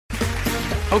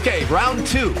Okay, round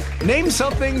two. Name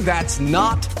something that's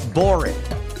not boring.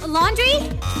 A laundry?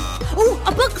 Ooh, a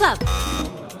book club.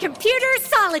 Computer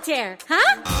solitaire,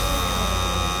 huh?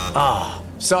 Ah,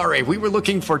 oh, sorry, we were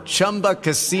looking for Chumba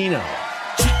Casino.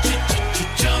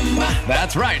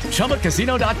 That's right,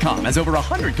 ChumbaCasino.com has over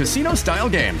 100 casino-style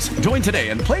games. Join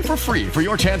today and play for free for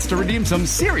your chance to redeem some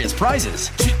serious prizes.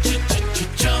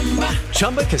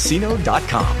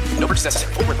 ChumbaCasino.com. No purchase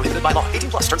necessary. Void where prohibited by law.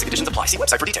 18 plus. Terms and conditions apply. See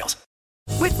website for details.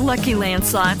 With Lucky Land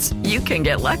Slots, you can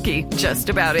get lucky just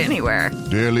about anywhere.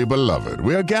 Dearly beloved,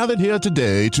 we are gathered here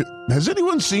today to... Has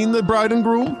anyone seen the bride and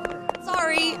groom?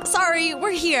 Sorry,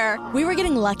 we're here. We were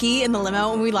getting lucky in the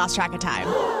limo and we lost track of time.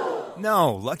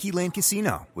 No, Lucky Land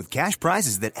Casino, with cash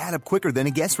prizes that add up quicker than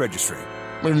a guest registry.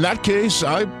 In that case,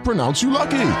 I pronounce you lucky.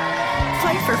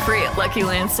 Play for free at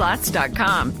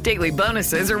LuckyLandSlots.com. Daily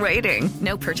bonuses are waiting.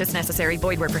 No purchase necessary.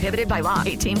 Void where prohibited by law.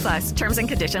 18 plus. Terms and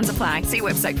conditions apply. See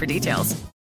website for details.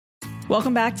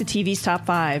 Welcome back to TV's Top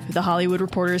 5, the Hollywood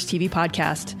Reporter's TV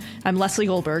podcast. I'm Leslie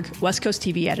Goldberg, West Coast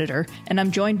TV editor, and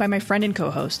I'm joined by my friend and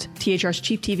co-host, THR's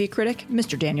chief TV critic,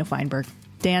 Mr. Daniel Feinberg.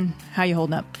 Dan, how you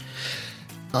holding up?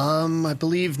 I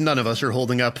believe none of us are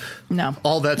holding up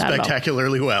all that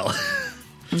spectacularly well.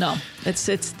 No,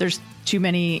 there's too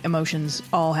many emotions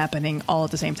all happening all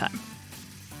at the same time.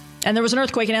 And there was an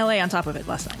earthquake in LA on top of it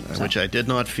last night. So. Which I did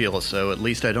not feel, so at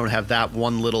least I don't have that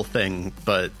one little thing.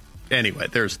 But anyway,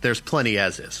 there's plenty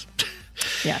as is.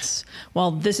 Yes.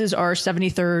 Well, this is our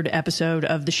 73rd episode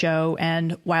of the show,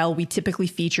 and while we typically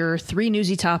feature 3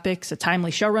 newsy topics, a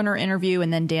timely showrunner interview,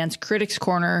 and then Dan's Critics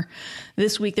Corner,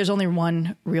 this week there's only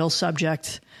one real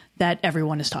subject that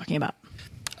everyone is talking about.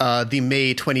 The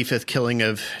May 25th killing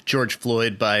of George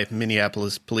Floyd by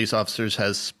Minneapolis police officers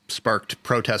has sparked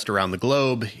protest around the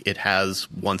globe. It has,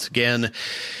 once again,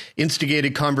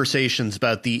 instigated conversations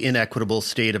about the inequitable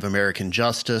state of American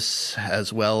justice,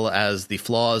 as well as the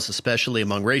flaws, especially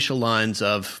among racial lines,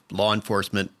 of law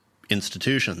enforcement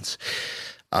institutions.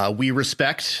 We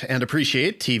respect and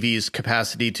appreciate TV's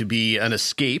capacity to be an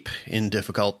escape in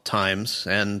difficult times,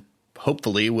 and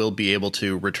hopefully we'll be able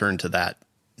to return to that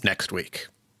next week.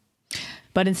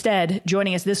 But instead,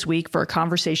 joining us this week for a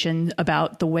conversation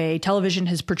about the way television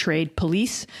has portrayed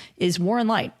police is Warren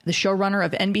Leight, the showrunner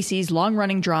of NBC's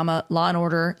long-running drama Law &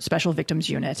 Order Special Victims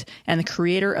Unit and the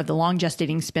creator of the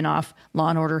long-gestating spinoff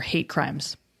Law & Order Hate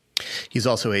Crimes. He's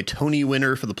also a Tony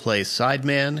winner for the play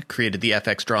Sideman, created the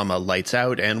FX drama Lights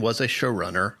Out, and was a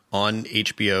showrunner on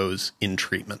HBO's In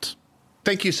Treatment.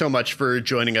 Thank you so much for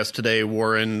joining us today,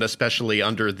 Warren, especially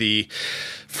under the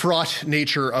fraught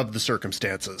nature of the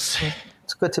circumstances.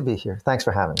 It's good to be here. Thanks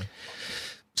for having me.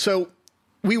 So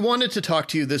we wanted to talk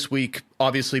to you this week,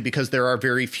 obviously, because there are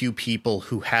very few people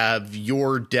who have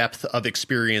your depth of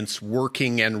experience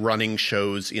working and running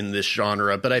shows in this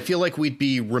genre. But I feel like we'd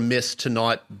be remiss to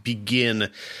not begin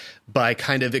by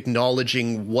kind of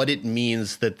acknowledging what it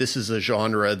means that this is a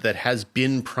genre that has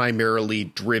been primarily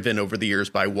driven over the years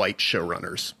by white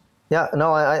showrunners. Yeah,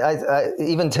 no, I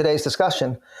even today's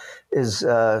discussion is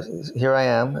here I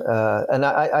am. And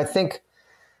I think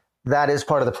that is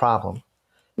part of the problem.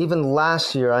 Even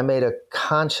last year, I made a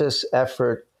conscious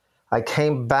effort. I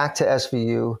came back to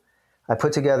SVU. I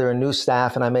put together a new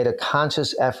staff, and I made a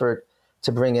conscious effort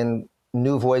to bring in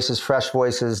new voices, fresh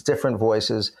voices, different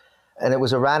voices. And it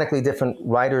was a radically different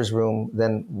writer's room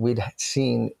than we'd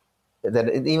seen,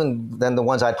 even than the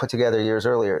ones I'd put together years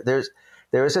earlier.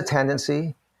 There is a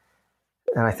tendency,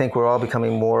 and I think we're all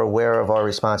becoming more aware of our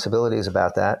responsibilities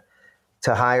about that,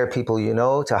 to hire people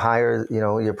to hire,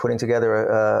 you're putting together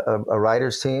a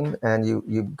writer's team, and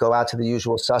you go out to the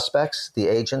usual suspects. The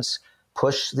agents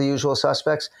push the usual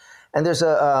suspects. And there's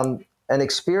an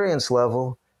experience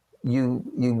level you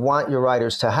want your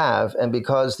writers to have. And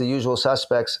because the usual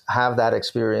suspects have that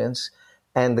experience,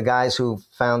 and the guys who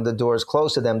found the doors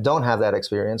closed to them don't have that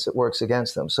experience, it works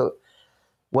against them. So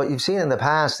what you've seen in the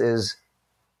past is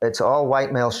it's all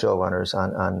white male showrunners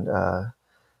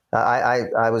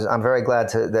I'm very glad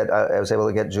that I was able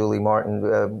to get Julie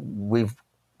Martin. We've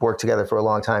worked together for a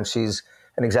long time. She's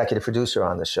an executive producer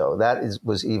on the show. That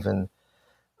was even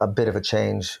a bit of a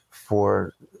change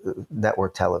for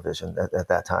network television at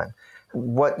that time.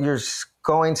 What you're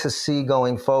going to see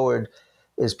going forward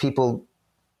is people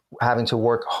having to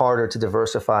work harder to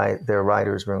diversify their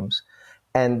writers' rooms.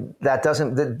 And that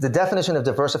doesn't, the definition of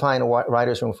diversifying a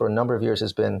writer's room for a number of years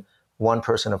has been one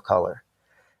person of color.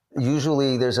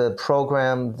 Usually there's a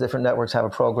program, different networks have a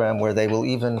program where they will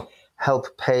even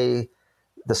help pay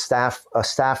a staff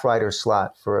writer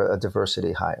slot for a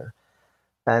diversity hire.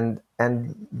 And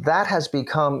that has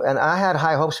become, and I had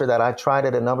high hopes for that. I've tried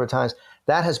it a number of times.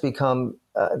 That has become,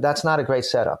 that's not a great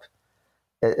setup.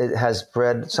 it has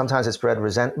sometimes it's bred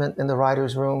resentment in the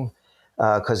writer's room,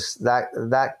 because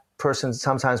that person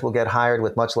sometimes will get hired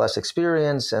with much less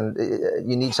experience, and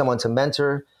you need someone to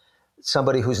mentor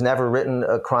somebody who's never written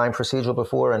a crime procedural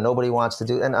before, and nobody wants to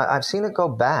do. And I've seen it go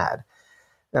bad.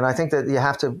 And I think that you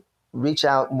have to reach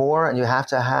out more, and you have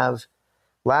to have.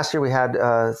 Last year we had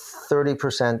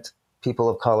 30% people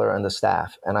of color on the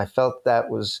staff, and I felt that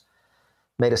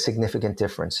made a significant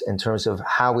difference in terms of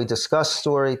how we discuss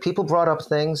story. People brought up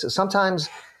things. Sometimes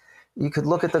you could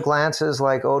look at the glances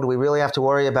like, oh, do we really have to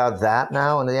worry about that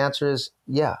now? And the answer is,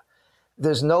 yeah.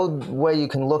 There's no way you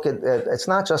can look at it. It's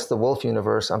not just the Wolf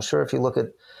universe. I'm sure if you look at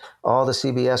all the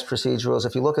CBS procedurals,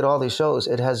 if you look at all these shows,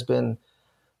 it's been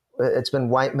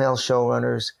white male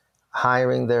showrunners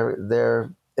hiring their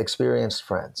experienced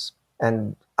friends.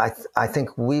 And I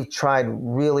think we've tried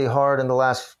really hard in the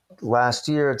last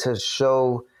year to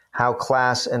show how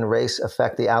class and race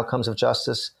affect the outcomes of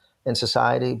justice in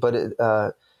society. But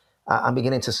I'm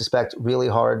beginning to suspect really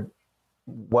hard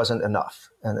wasn't enough.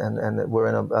 And we're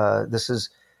in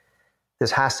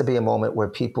this has to be a moment where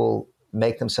people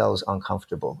make themselves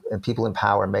uncomfortable, and people in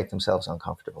power make themselves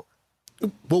uncomfortable.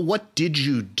 Well, what did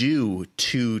you do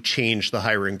to change the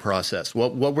hiring process?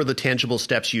 What were the tangible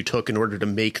steps you took in order to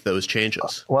make those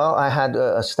changes? Well, I had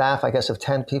a staff, I guess, of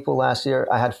 10 people last year.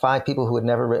 I had 5 people who had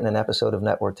never written an episode of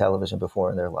network television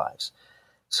before in their lives.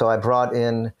 So I brought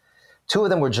in 2 of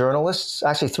them were journalists.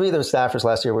 Actually, 3 of those staffers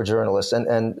last year were journalists.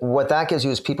 And what that gives you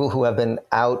is people who have been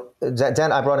out.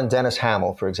 I brought in Dennis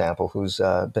Hamill, for example, who's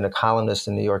been a columnist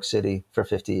in New York City for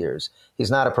 50 years.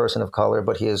 He's not a person of color,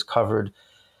 but he has covered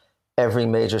every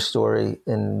major story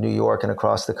in New York and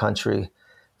across the country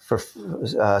for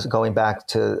going back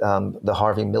to the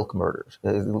Harvey Milk murders.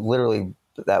 Literally,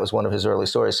 that was one of his early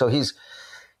stories. So he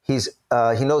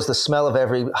knows the smell of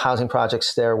every housing project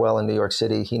stairwell in New York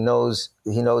City. He knows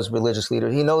religious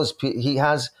leaders. He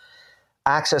has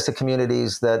access to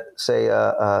communities that, say,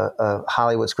 a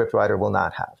Hollywood scriptwriter will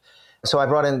not have. So I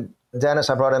brought in Dennis.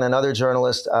 I brought in another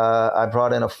journalist. I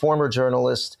brought in a former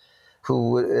journalist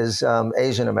who is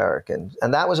Asian American.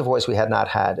 And that was a voice we had not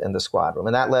had in the squad room.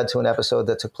 And that led to an episode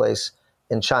that took place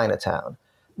in Chinatown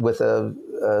with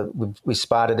we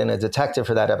spotted in a detective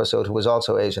for that episode who was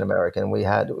also Asian American. I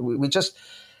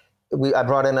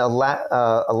brought in a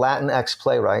Latinx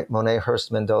playwright, Monet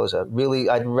Hurst Mendoza.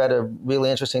 I'd read a really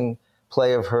interesting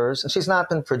play of hers, and she's not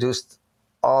been produced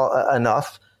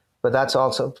enough. But that's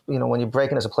also, when you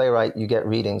break in as a playwright, you get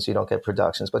readings, you don't get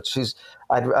productions. But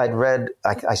I'd read,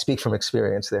 I speak from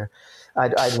experience there.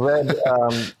 I'd read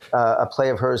a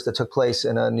play of hers that took place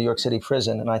in a New York City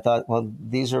prison. And I thought, well,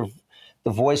 these are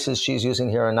the voices she's using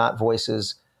here are not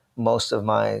voices most of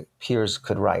my peers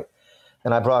could write.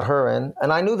 And I brought her in.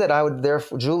 And I knew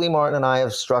that Julie Martin and I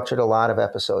have structured a lot of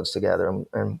episodes together.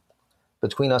 And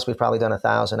between us, we've probably done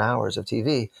 1,000 hours of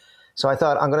TV. So I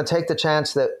thought, I'm going to take the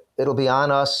chance that it'll be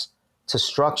on us to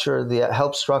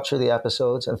help structure the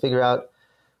episodes and figure out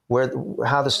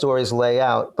how the stories lay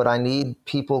out. But I need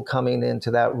people coming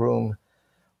into that room.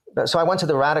 So I went to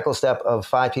the radical step of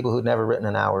 5 people who'd never written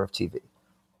an hour of TV.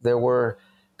 There were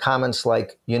comments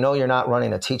like, you're not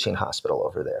running a teaching hospital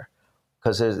over there.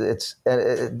 Because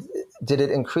did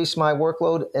it increase my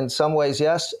workload? In some ways,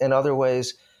 yes. In other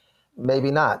ways,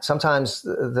 maybe not. Sometimes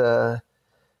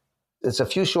it's a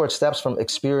few short steps from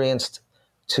experienced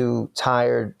to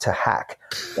tired to hack.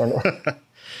 And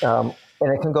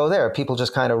it can go there. People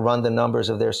just kind of run the numbers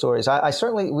of their stories.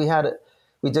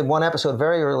 We did one episode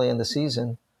very early in the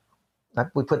season.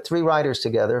 We put 3 writers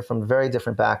together from very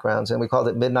different backgrounds, and we called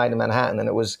it Midnight in Manhattan. And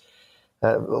it was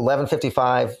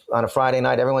 11:55 on a Friday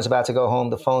night. Everyone's about to go home.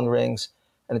 The phone rings,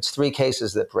 and it's 3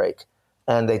 cases that break.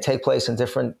 And they take place in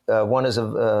different, one is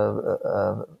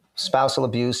of spousal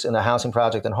abuse in a housing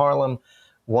project in Harlem.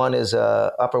 One is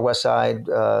a Upper West Side,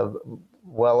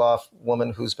 well-off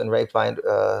woman who's been raped by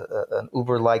an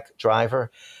Uber-like driver.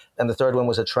 And the third one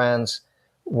was a trans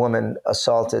woman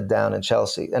assaulted down in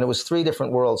Chelsea. And it was 3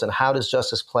 different worlds. And how does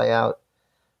justice play out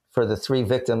for the 3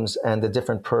 victims and the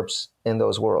different perps in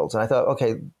those worlds? And I thought,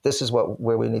 okay, this is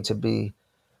where we need to be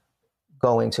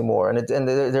going to more. And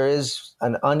there is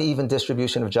an uneven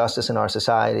distribution of justice in our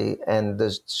society. And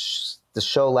the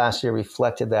show last year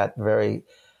reflected that very.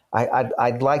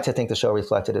 I'd like to think the show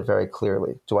reflected it very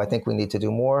clearly. Do I think we need to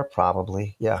do more?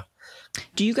 Probably, yeah.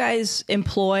 Do you guys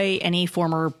employ any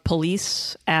former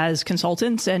police as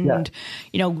consultants? And,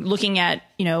 looking at,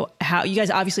 how you guys,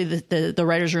 obviously the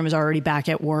writer's room is already back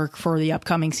at work for the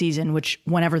upcoming season, which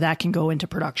whenever that can go into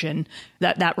production,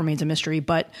 that remains a mystery.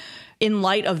 But in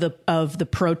light of the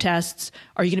protests,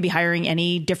 are you going to be hiring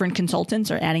any different consultants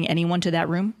or adding anyone to that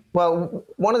room? Well,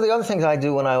 one of the other things I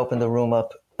do when I open the room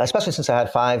up, especially since I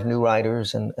had 5 new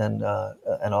writers and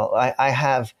all, I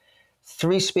have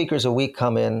 3 speakers a week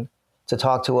come in to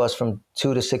talk to us from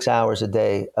 2 to 6 hours a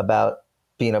day about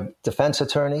being a defense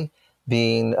attorney,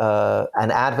 being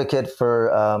an advocate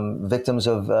for victims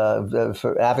of,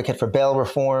 advocate for bail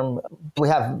reform. We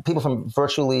have people from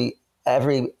virtually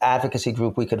every advocacy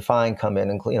group we could find come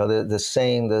in, and the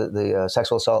SANE, the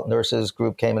sexual assault nurses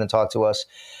group came in and talked to us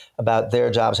about their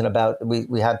jobs, and about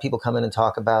we had people come in and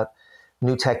talk about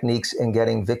new techniques in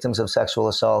getting victims of sexual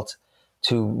assault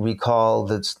to recall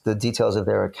the details of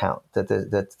their account,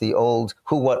 that the old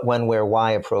who, what, when, where,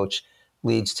 why approach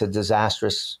leads to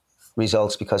disastrous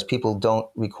results because people don't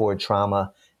record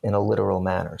trauma in a literal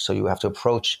manner. So you have to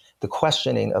approach the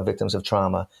questioning of victims of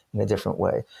trauma in a different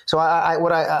way. So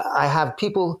I have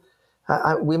people,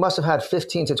 we must have had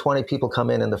 15 to 20 people come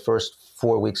in the first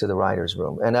 4 weeks of the writer's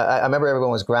room. And I remember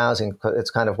everyone was grousing. It's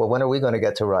kind of, well, when are we going to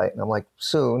get to write? And I'm like,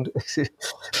 soon.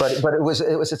 but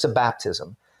it's a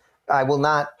baptism. I will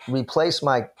not replace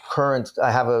my current,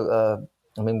 our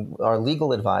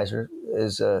legal advisor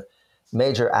is a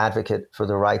major advocate for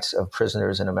the rights of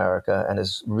prisoners in America and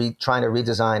is trying to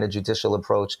redesign a judicial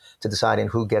approach to deciding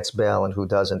who gets bail and who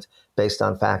doesn't based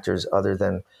on factors other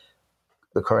than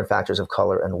the current factors of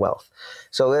color and wealth.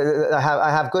 So I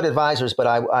have good advisors, but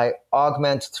I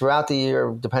augment throughout the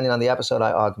year, depending on the episode,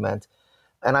 I augment.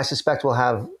 And I suspect we'll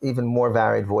have even more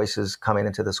varied voices coming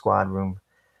into the squad room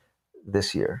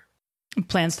this year.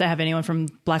 Plans to have anyone from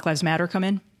Black Lives Matter come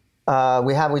in?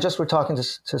 We just were talking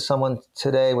to someone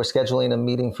today. We're scheduling a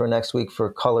meeting for next week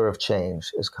for Color of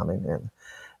Change is coming in.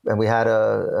 And we had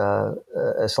a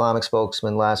Islamic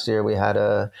spokesman last year. We had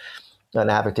an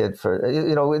advocate for,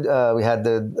 we had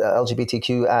the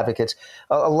LGBTQ advocates.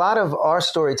 A lot of our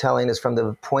storytelling is from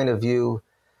the point of view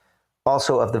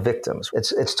also of the victims.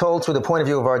 It's told through the point of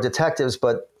view of our detectives,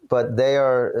 but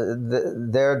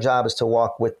their job is to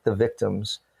walk with the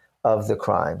victims of the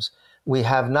crimes. We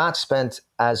have not spent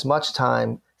as much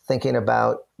time thinking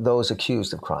about those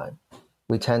accused of crime.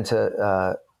 We tend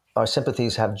to, our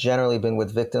sympathies have generally been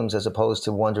with victims as opposed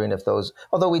to wondering if those,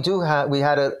 although we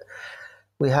had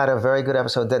a very good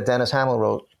episode that Dennis Hamill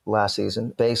wrote last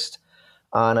season based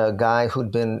on a guy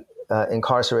who'd been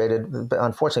incarcerated,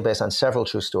 unfortunately based on several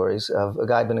true stories, of a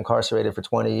guy who'd been incarcerated for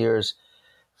 20 years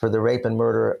for the rape and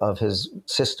murder of his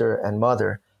sister and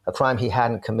mother, a crime he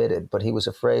hadn't committed, but he was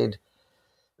afraid.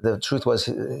 The truth was,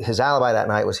 his alibi that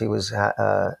night was he was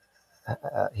a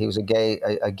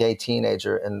gay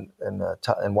teenager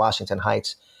in Washington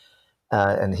Heights,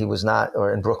 and he was not,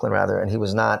 or in Brooklyn rather, and he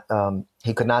was not.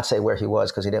 He could not say where he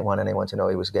was because he didn't want anyone to know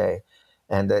he was gay.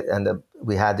 And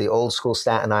we had the old school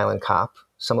Staten Island cop,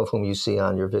 some of whom you see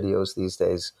on your videos these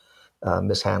days,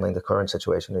 mishandling the current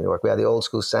situation in New York. We had the old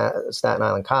school Staten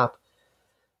Island cop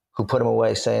who put him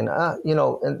away, saying, and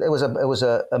it was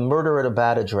a murder at a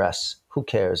bad address. Who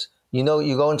cares? You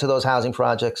go into those housing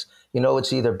projects,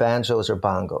 it's either banjos or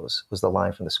bongos, was the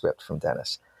line from the script from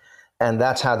Dennis. And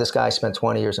that's how this guy spent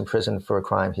 20 years in prison for a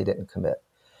crime he didn't commit.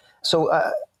 So,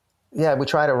 we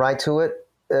try to write to it.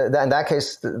 In that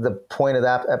case, the point of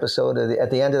that episode, at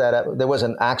the end of that, there was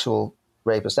an actual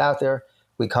rapist out there.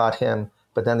 We caught him,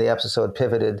 but then the episode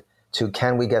pivoted to,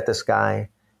 can we get this guy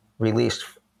released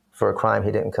for a crime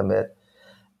he didn't commit?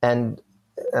 And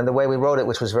the way we wrote it,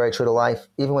 which was very true to life,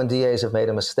 even when DAs have made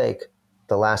a mistake,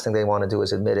 the last thing they want to do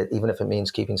is admit it, even if it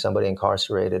means keeping somebody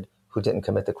incarcerated who didn't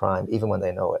commit the crime, even when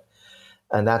they know it.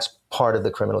 And that's part of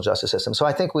the criminal justice system. So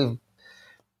I think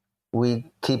we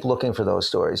keep looking for those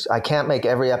stories. I can't make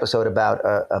every episode about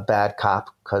a bad cop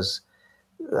because,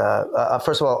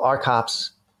 first of all, our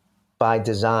cops by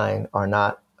design are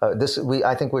not,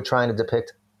 I think we're trying to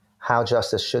depict how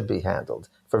justice should be handled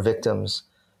for victims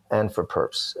and for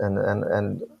perps.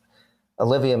 And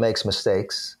Olivia makes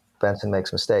mistakes, Benson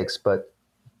makes mistakes, but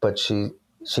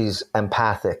she's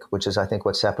empathic, which is, I think,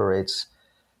 what separates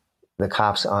the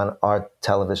cops on our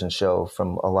television show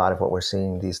from a lot of what we're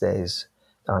seeing these days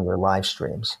on your live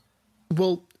streams.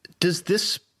 Well, does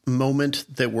this moment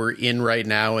that we're in right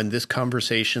now and this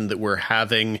conversation that we're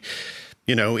having,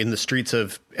 in the streets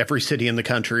of every city in the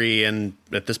country, and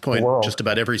at this point, just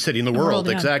about every city in the world,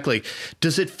 yeah. Exactly.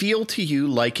 Does it feel to you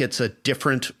like it's a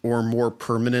different or more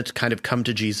permanent kind of come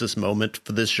to Jesus moment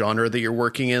for this genre that you're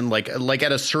working in? Like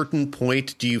at a certain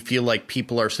point, do you feel like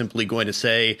people are simply going to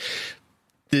say,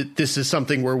 this is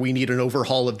something where we need an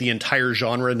overhaul of the entire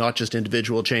genre, not just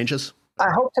individual changes? I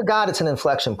hope to God it's an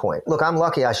inflection point. Look, I'm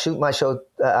lucky. I shoot my show.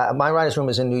 My writer's room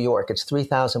is in New York. It's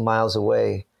 3,000 miles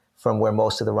away from where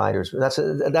most of the writers. That's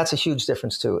a huge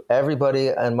difference too. Everybody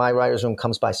in my writer's room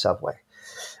comes by subway.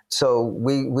 So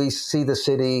we see the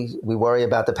city. We worry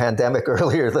about the pandemic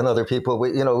earlier than other people.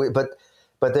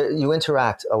 But you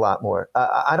interact a lot more.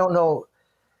 I don't know.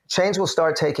 Change will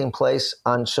start taking place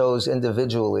on shows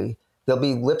individually. There'll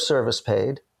be lip service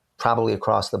paid, probably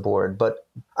across the board. But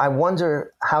I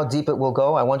wonder how deep it will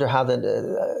go. I wonder how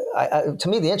to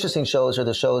me, the interesting shows are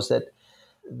the shows that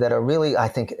are really, I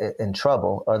think, in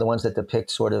trouble are the ones that depict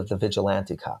sort of the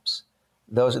vigilante cops.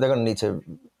 They're going to need to.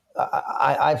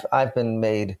 I've been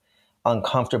made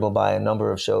uncomfortable by a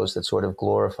number of shows that sort of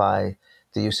glorify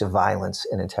the use of violence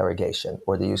in interrogation,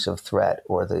 or the use of threat,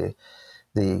 or the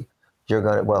you're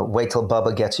going to, well, wait till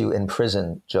Bubba gets you in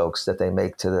prison jokes that they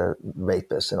make to the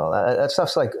rapists and all that. That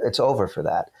stuff's like, it's over for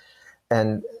that.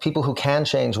 And people who can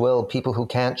change will. People who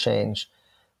can't change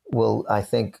will, I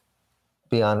think,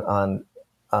 be on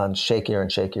shakier and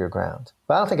shakier ground.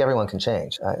 But I don't think everyone can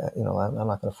change. I'm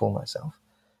not going to fool myself.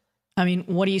 I mean,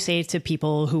 what do you say to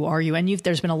people who argue, and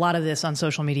there's been a lot of this on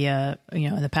social media,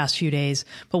 in the past few days,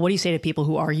 but what do you say to people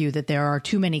who argue that there are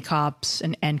too many cops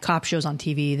and cop shows on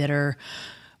TV that are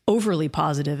overly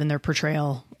positive in their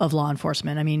portrayal of law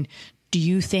enforcement? I mean, do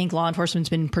you think law enforcement's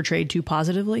been portrayed too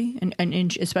positively,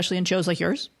 and especially in shows like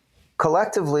yours?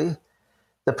 Collectively,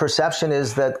 the perception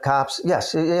is that cops,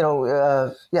 yes.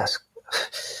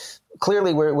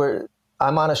 Clearly,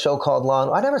 I'm on a show called Law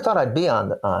and Order. I never thought I'd be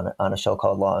on a show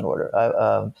called Law and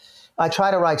Order. I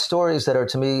try to write stories that are,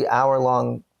 to me,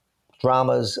 hour-long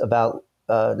dramas about,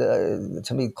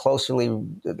 to me,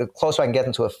 the closer I can get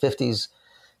into a 50s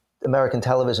American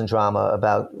television drama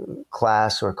about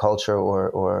class or culture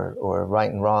or right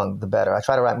and wrong, the better. I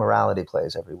try to write morality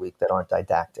plays every week that aren't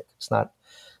didactic. It's not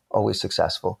always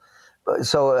successful.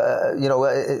 So,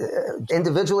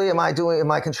 individually, am I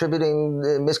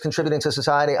miscontributing to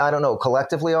society? I don't know.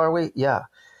 Collectively, are we? Yeah.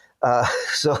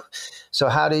 So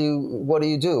what do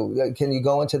you do? Can you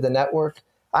go into the network?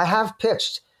 I have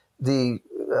pitched by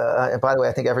the way,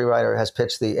 I think every writer has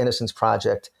pitched the Innocence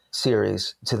Project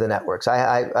series to the networks.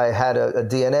 I had a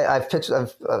DNA. I've pitched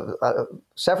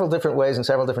several different ways and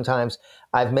several different times.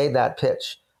 I've made that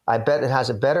pitch. I bet it has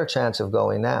a better chance of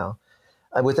going now.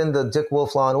 Within the Dick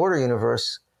Wolf Law and Order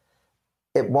universe,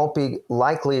 it won't be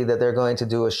likely that they're going to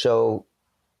do a show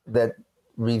that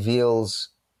reveals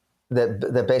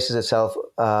that bases itself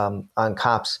on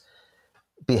cops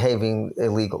behaving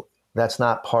illegally. That's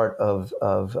not part of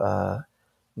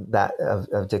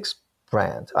Dick's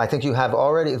brand. I think you have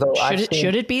already. Though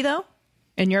should it be though,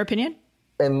 in your opinion?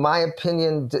 In my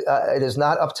opinion, it is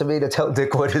not up to me to tell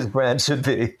Dick what his brand should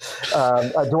be.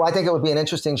 Do I think it would be an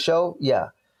interesting show?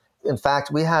 Yeah. In fact,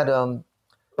 we had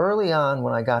early on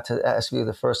when I got to SVU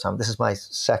the first time. This is my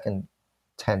second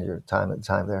tenure time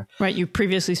there. Right. You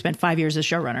previously spent 5 years as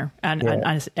showrunner on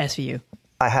SVU.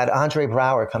 I had Andre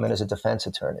Brower come in as a defense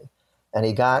attorney, and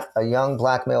he got a young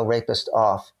black male rapist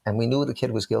off, and we knew the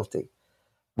kid was guilty.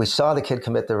 We saw the kid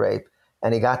commit the rape,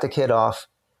 and he got the kid off,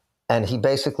 and he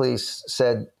basically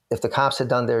said, if the cops had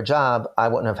done their job, I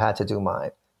wouldn't have had to do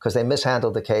mine, because they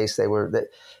mishandled the case. The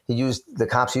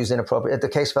cops used inappropriate. The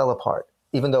case fell apart,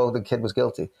 even though the kid was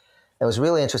guilty. It was a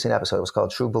really interesting episode. It was called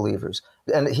True Believers.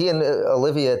 And he and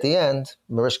Olivia at the end,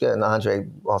 Mariska and Andre,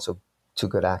 also two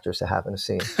good actors to have in a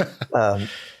scene,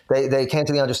 they came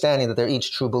to the understanding that they're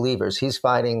each true believers. He's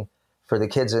fighting for the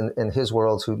kids in his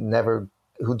world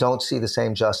who don't see the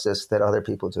same justice that other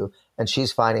people do. And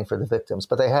she's fighting for the victims.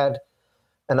 But they had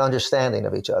an understanding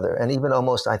of each other, and even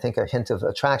almost, I think, a hint of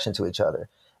attraction to each other.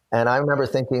 And I remember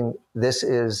thinking, this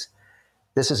is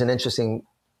an interesting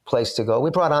place to go.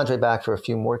 We brought Andre back for a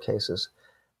few more cases.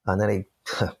 And then I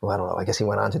don't know, I guess he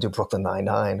went on to do Brooklyn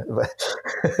Nine-Nine. But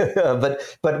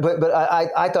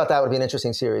I thought that would be an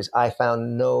interesting series. I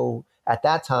found at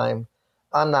that time,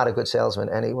 I'm not a good salesman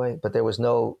anyway, but there was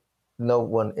no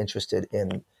one interested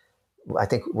in, I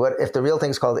think, if the real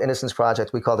thing's called Innocence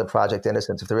Project, we called it Project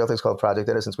Innocence. If the real thing's called Project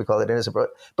Innocence, we called it Innocence.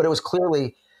 But it was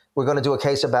clearly, we're going to do a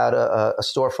case about a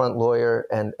storefront lawyer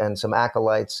and some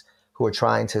acolytes who are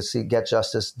trying to get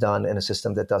justice done in a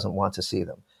system that doesn't want to see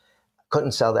them.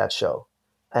 Couldn't sell that show.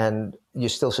 And you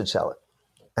still should sell it.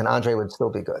 And Andre would still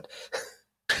be good.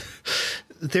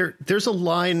 There's a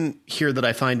line here that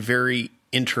I find very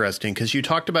interesting, because you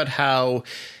talked about how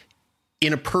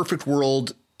in a perfect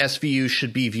world, SVU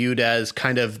should be viewed as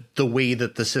kind of the way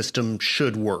that the system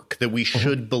should work, that we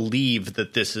should believe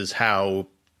that this is how,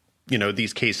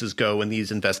 these cases go and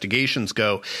these investigations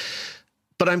go.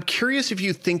 But I'm curious if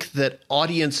you think that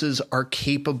audiences are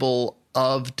capable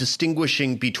of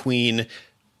distinguishing between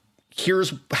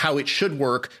here's how it should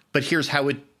work, but here's how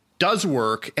it does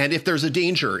work, and if there's a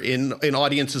danger in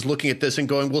audiences looking at this and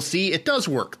going, well, see, it does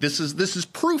work. This is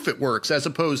proof it works, as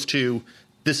opposed to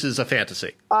this is a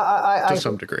fantasy to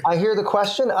some degree. I hear the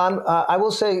question. I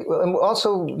will say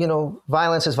also,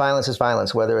 violence is violence is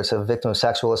violence, whether it's a victim of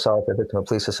sexual assault or a victim of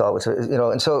police assault,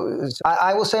 and so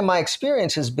I will say my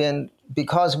experience has been,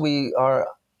 because we are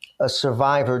a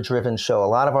survivor-driven show. A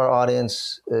lot of our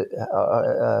audience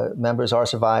members are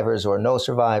survivors or know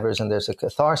survivors, and there's a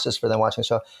catharsis for them watching the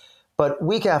show. But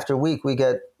week after week, we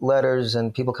get letters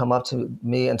and people come up to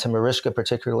me and to Mariska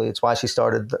particularly. It's why she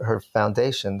started her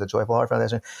foundation, the Joyful Heart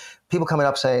Foundation. People coming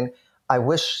up saying, I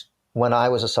wish when I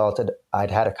was assaulted, I'd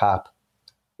had a cop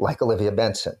like Olivia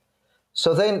Benson.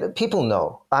 So then people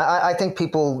know. I think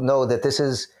people know that this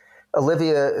is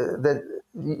Olivia, that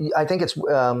I think it's,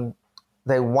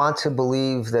 they want to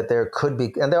believe that there could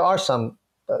be, and there are some,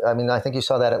 I think you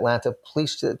saw that Atlanta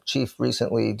police chief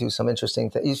recently do some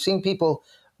interesting things. You've seen people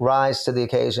rise to the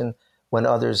occasion when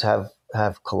others have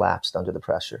collapsed under the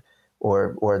pressure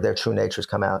or their true natures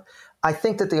come out. I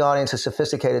think that the audience is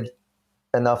sophisticated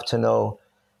enough to know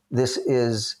this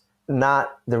is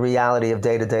not the reality of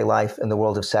day-to-day life in the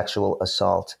world of sexual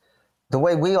assault. The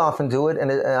way we often do it,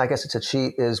 and I guess it's a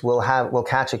cheat, is we'll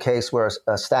catch a case where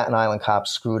a Staten Island cop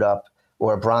screwed up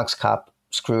or a Bronx cop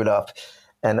screwed up,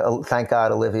 and thank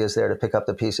God Olivia's there to pick up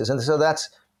the pieces. And so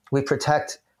we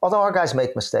protect, although our guys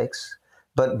make mistakes,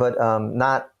 but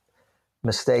not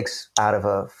mistakes out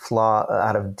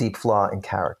of deep flaw in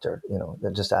character,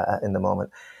 they're just in the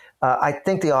moment. I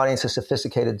think the audience is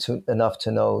sophisticated enough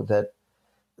to know that,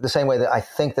 the same way that I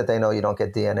think that they know you don't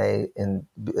get DNA in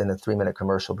a 3-minute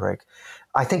commercial break.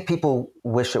 I think people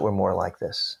wish it were more like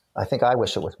this. I think I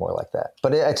wish it was more like that.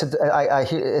 But I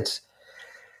hear it's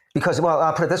because, well,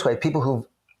 I'll put it this way: people who've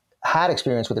had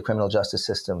experience with the criminal justice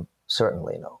system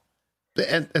certainly know.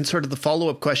 And sort of the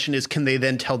follow-up question is, can they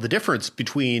then tell the difference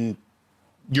between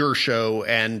your show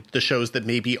and the shows that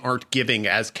maybe aren't giving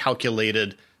as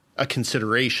calculated a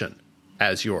consideration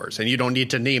as yours? And you don't need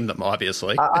to name them,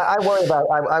 obviously. I worry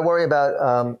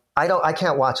about. I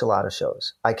can't watch a lot of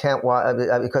shows. I can't watch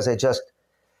because they just.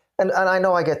 And I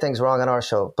know I get things wrong on our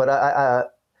show, but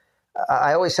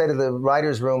I always say to the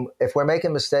writer's room, if we're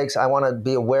making mistakes, I want to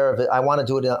be aware of it. I want to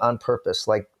do it on purpose.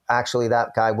 Like, actually,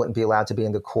 that guy wouldn't be allowed to be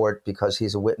in the court because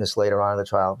he's a witness later on in the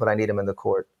trial, but I need him in the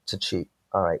court to cheat.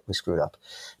 All right, we screwed up.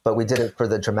 But we did it for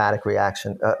the dramatic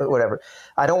reaction, whatever.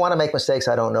 I don't want to make mistakes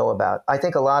I don't know about. I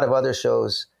think a lot of other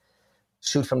shows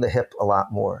shoot from the hip a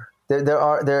lot more.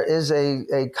 There is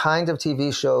a kind of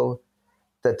TV show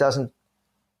that doesn't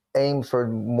aim for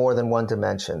more than one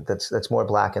dimension, that's more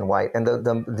black and white. And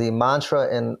the mantra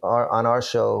on our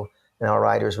show, in our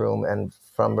writer's room and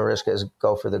from Mariska, is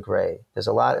go for the gray. There's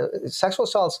a lot. Sexual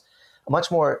assault's a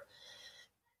much more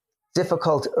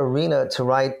difficult arena to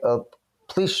write a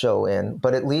police show in,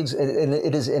 but it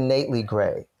is innately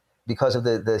gray because of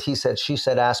the he said, she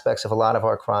said aspects of a lot of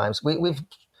our crimes. We've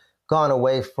gone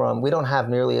away from, we don't have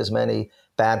nearly as many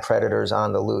bad predators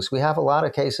on the loose. We have a lot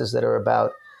of cases that are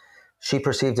about, she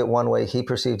perceived it one way, he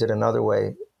perceived it another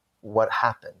way. What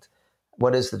happened?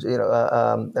 What is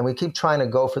and we keep trying to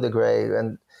go for the gray.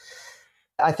 And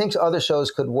I think other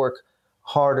shows could work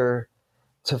harder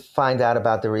to find out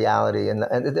about the reality. And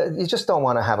you just don't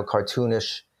want to have a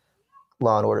cartoonish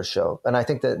Law and Order show. And I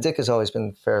think that Dick has always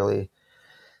been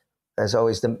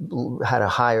had a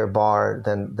higher bar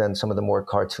than some of the more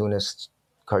cartoonist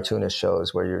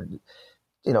shows where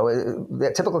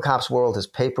the typical cop's world is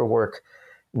paperwork,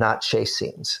 not chase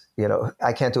scenes.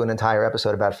 I can't do an entire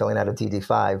episode about filling out a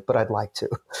DD-5, but I'd like to.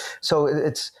 So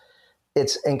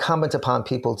it's incumbent upon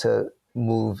people to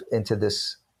move into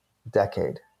this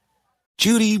decade.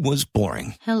 Judy was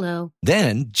boring. Hello.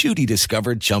 Then Judy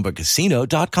discovered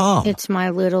ChumbaCasino.com. It's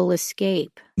my little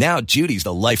escape. Now Judy's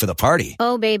the life of the party.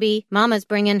 Oh, baby, mama's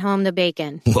bringing home the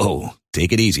bacon. Whoa,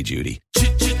 take it easy, Judy.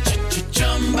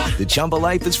 The Chumba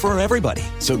life is for everybody.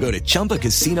 So go to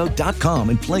ChumbaCasino.com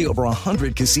and play over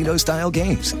 100 casino-style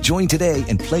games. Join today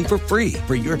and play for free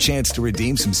for your chance to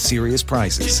redeem some serious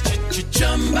prizes.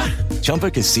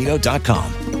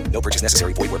 ChumbaCasino.com. No purchase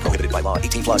necessary. Void where prohibited by law.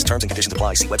 18+ terms and conditions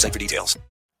apply. See website for details.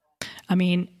 I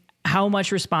mean, how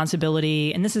much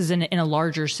responsibility, and this is in a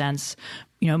larger sense,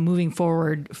 moving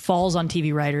forward, falls on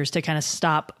TV writers to kind of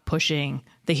stop pushing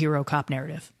the hero cop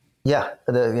narrative? Yeah,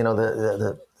 with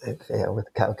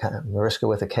Mariska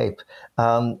with a cape.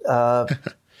 I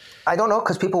don't know,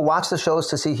 because people watch the shows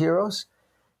to see heroes.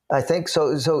 I think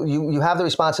so. So you have the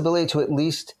responsibility to at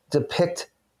least depict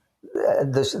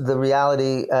the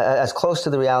reality as close to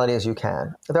the reality as you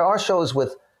can. There are shows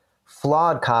with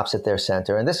flawed cops at their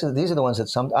center, and these are the ones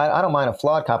that I don't mind a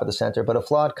flawed cop at the center, but a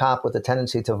flawed cop with a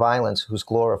tendency to violence who's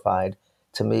glorified,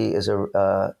 to me, is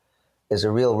a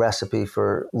real recipe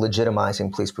for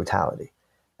legitimizing police brutality.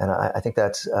 And I think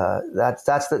that's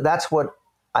what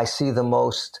I see the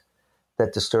most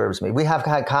that disturbs me. We have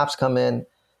had cops come in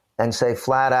and say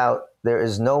flat out, there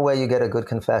is no way you get a good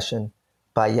confession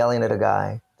by yelling at a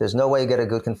guy. There's no way you get a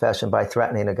good confession by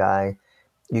threatening a guy.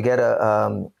 You get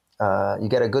a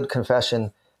good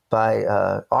confession by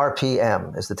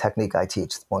RPM is the technique I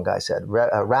teach. One guy said,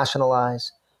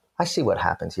 rationalize. I see what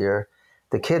happened here.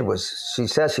 The kid she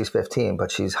says she's 15,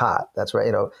 but she's hot. That's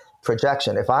right.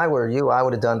 Projection. If I were you, I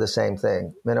would have done the same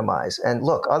thing. Minimize. And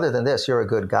look, other than this, you're a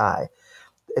good guy.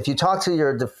 If you talk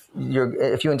to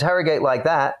if you interrogate like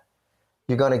that,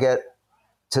 you're going to get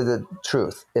to the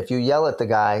truth. If you yell at the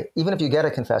guy, even if you get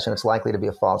a confession, it's likely to be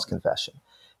a false confession.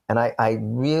 And I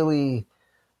really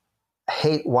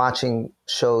hate watching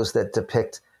shows that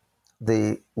depict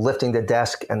the lifting the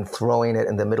desk and throwing it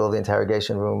in the middle of the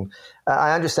interrogation room.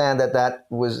 I understand that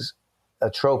was a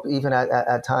trope even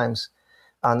at times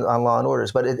on Law and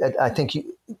Orders, but I think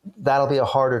that'll be a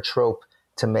harder trope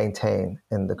to maintain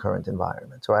in the current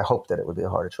environment. So I hope that it would be a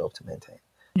harder trope to maintain.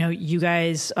 You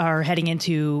guys are heading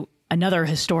into another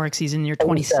historic season, your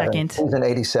 22nd. Season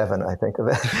 87, I think of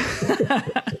it.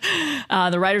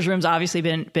 The writers' room's obviously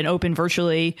been open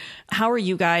virtually. How are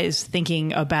you guys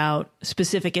thinking about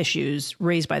specific issues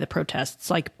raised by the protests,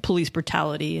 like police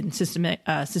brutality and systemic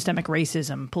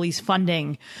racism, police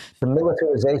funding? The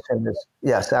militarization is,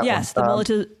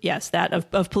 that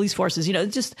of police forces.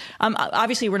 Just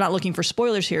obviously we're not looking for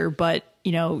spoilers here, but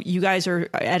you guys are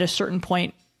at a certain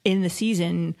point in the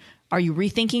season. Are you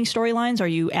rethinking storylines? Are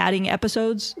you adding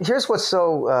episodes? Here's what's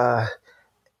so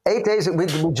 8 days. We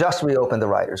just reopened the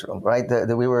writers' room, right?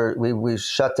 We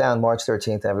shut down March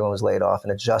 13th. Everyone was laid off,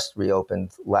 and it just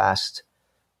reopened last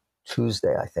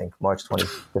Tuesday, I think, May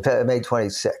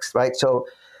 26th, right? So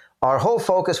our whole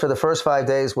focus for the first 5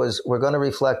 days was we're going to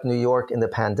reflect New York in the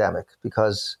pandemic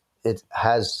because it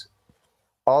has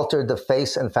altered the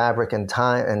face and fabric and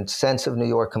time and sense of New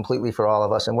York completely for all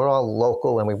of us, and we're all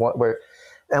local, and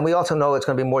we also know it's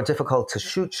going to be more difficult to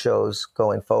shoot shows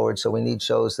going forward. So we need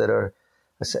shows that are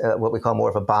what we call more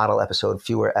of a bottle episode,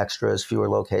 fewer extras, fewer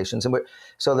locations. And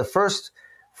so the first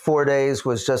 4 days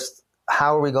was just,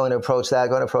 how are we going to approach that?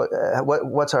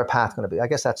 What's our path going to be? I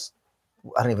guess I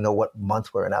don't even know what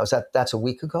month we're in now. That's a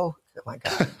week ago? Oh my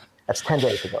God, that's 10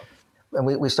 days ago. And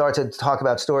we started to talk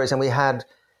about stories, and we had,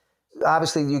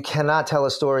 obviously you cannot tell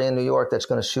a story in New York that's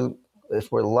going to shoot,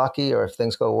 if we're lucky or if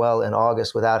things go well, in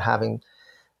August without having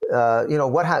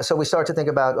so we start to think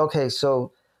about, okay,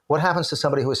 so what happens to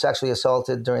somebody who was sexually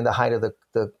assaulted during the height of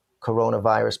the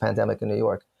coronavirus pandemic in New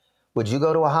York? Would you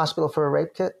go to a hospital for a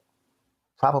rape kit?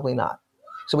 Probably not.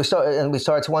 So we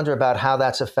started to wonder about how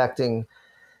that's affecting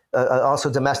also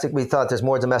domestic. We thought there's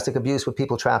more domestic abuse with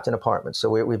people trapped in apartments. So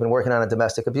we've been working on a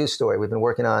domestic abuse story. We've been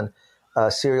working on a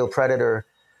serial predator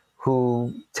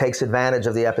who takes advantage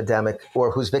of the epidemic or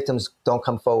whose victims don't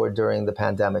come forward during the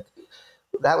pandemic.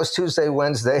 That was Tuesday,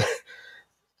 Wednesday,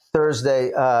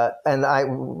 Thursday, and I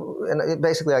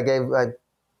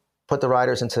put the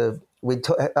writers into.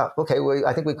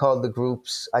 I think we called the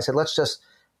groups. I said, let's just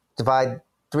divide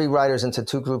 3 writers into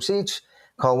 2 groups each.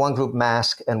 Call one group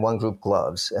Mask and one group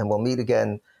Gloves, and we'll meet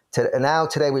again.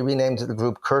 Today we renamed the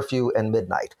group Curfew and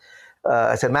Midnight.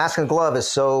 I said Mask and Glove is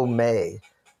so May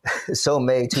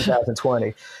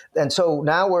 2020, and so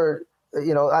now we're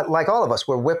like all of us,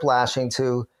 we're whiplashing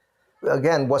to.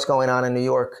 Again, what's going on in New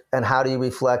York, and how do you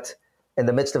reflect, in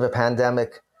the midst of a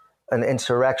pandemic, an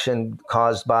insurrection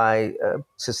caused by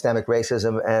systemic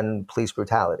racism and police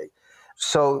brutality?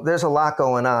 So there's a lot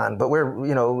going on, but we're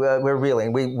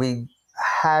reeling. We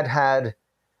had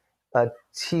a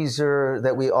teaser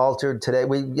that we altered today.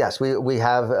 We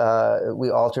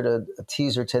altered a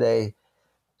teaser today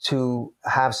to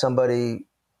have somebody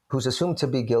who's assumed to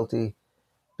be guilty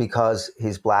because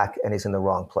he's Black and he's in the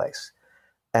wrong place.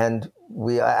 And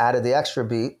we added the extra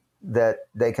beat that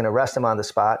they can arrest him on the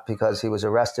spot because he was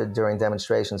arrested during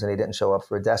demonstrations and he didn't show up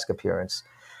for a desk appearance.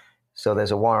 So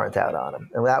there's a warrant out on him.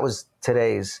 And that was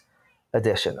today's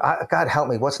edition. God help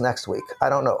me, what's next week? I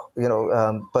don't know.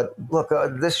 But look,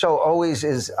 this show always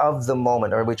is of the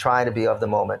moment, or we try to be of the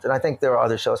moment. And I think there are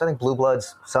other shows. I think Blue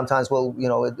Bloods sometimes will,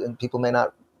 people may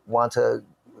not want to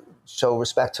show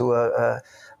respect to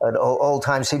an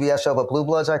old-time CBS show, but Blue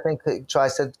Bloods, I think,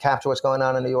 tries to capture what's going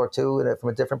on in New York, too, and from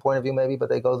a different point of view, maybe, but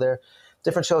they go there.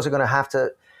 Different shows are going to have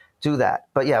to do that.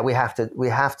 But, yeah, we have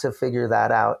to figure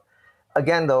that out.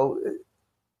 Again, though,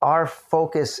 our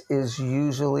focus is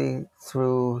usually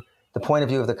through the point of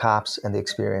view of the cops and the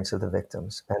experience of the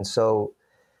victims. And so,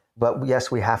 but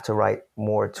yes, we have to write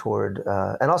more toward,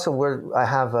 and also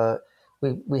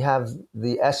we have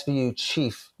the SVU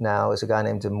chief now is a guy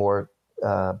named Demore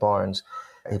Barnes.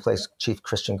 He plays Chief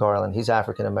Christian Garland. He's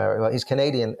African American. Well, he's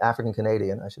Canadian, African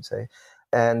Canadian, I should say.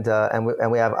 And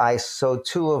we have ICE. So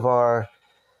 2 of our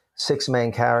 6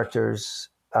 main characters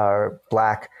are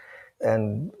Black,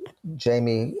 and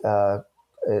Jamie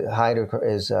Hyder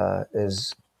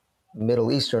is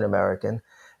Middle Eastern American.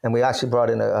 And we actually brought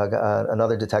in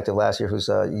another detective last year who's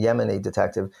a Yemeni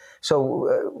detective.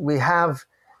 So we have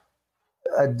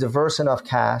a diverse enough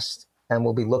cast, and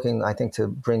we'll be looking, I think, to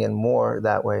bring in more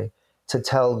that way to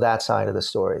tell that side of the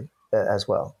story as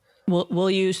well.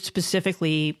 Will you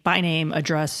specifically, by name,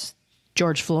 address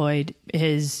George Floyd,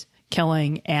 his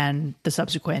killing, and the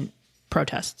subsequent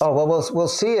protests? Oh, well, we'll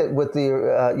see it with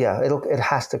the, it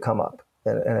has to come up,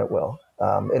 and it will.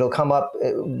 It'll come up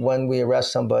when we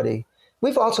arrest somebody.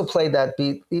 We've also played that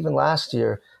beat even last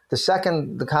year. The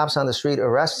second the cops on the street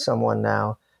arrest someone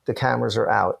now, the cameras are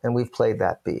out, and we've played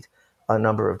that beat a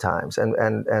number of times.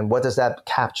 And what does that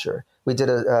capture? We did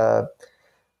a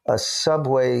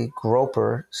subway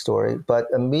groper story, but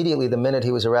immediately the minute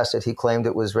he was arrested, he claimed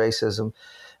it was racism.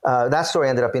 That story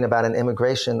ended up being about an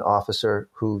immigration officer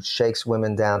who shakes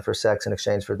women down for sex in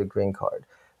exchange for the green card.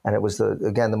 And it was,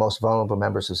 the most vulnerable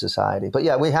members of society. But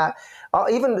yeah, we have, I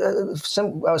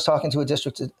was talking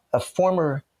to a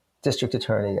former district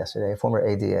attorney yesterday, a former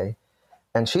ADA,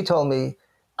 and she told me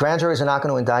grand juries are not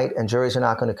going to indict and juries are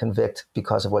not going to convict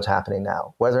because of what's happening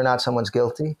now. Whether or not someone's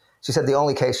guilty, she said the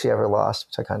only case she ever lost,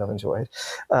 which I kind of enjoyed,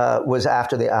 was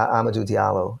after the Amadou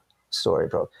Diallo story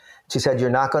broke. She said,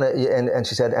 you're not going to, and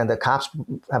she said, and the cops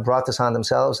have brought this on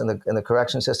themselves, and the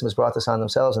correction system has brought this on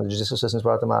themselves, and the judicial system has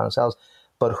brought them on themselves.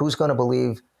 But who's going to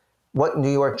believe, what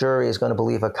New York jury is going to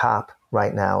believe a cop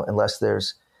right now unless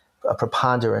there's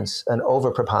an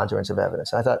over-preponderance of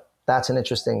evidence? I thought that's an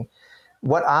interesting,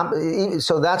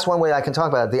 so that's one way I can talk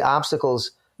about it, the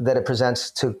obstacles that it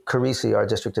presents to Carisi, our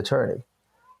district attorney,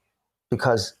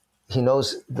 because he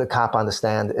knows the cop on the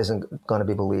stand isn't going to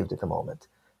be believed at the moment.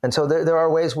 And so there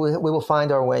are ways we will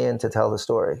find our way in to tell the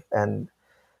story. And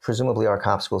presumably our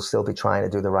cops will still be trying to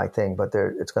do the right thing, but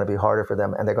it's going to be harder for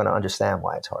them, and they're going to understand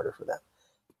why it's harder for them.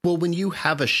 Well, when you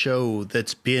have a show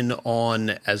that's been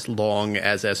on as long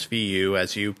as SVU,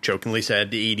 as you jokingly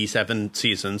said, 87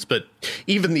 seasons, but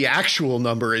even the actual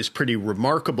number is pretty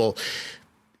remarkable,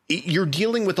 you're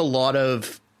dealing with a lot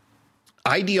of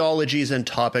ideologies and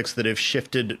topics that have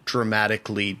shifted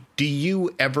dramatically. Do you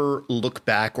ever look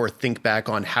back or think back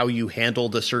on how you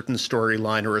handled a certain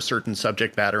storyline or a certain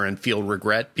subject matter and feel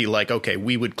regret? Be like, okay,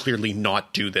 we would clearly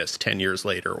not do this 10 years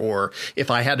later. Or if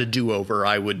I had a do-over,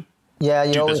 I would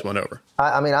do this one over.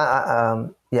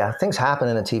 Things happen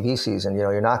in a TV season.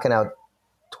 You're knocking out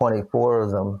 24 of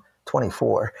them,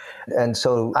 24. And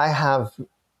so I have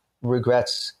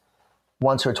regrets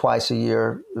once or twice a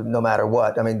year, no matter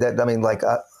what. I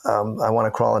want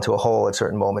to crawl into a hole at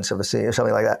certain moments of a scene or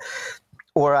something like that.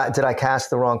 Or did I cast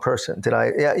the wrong person? Did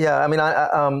I? Yeah. I mean,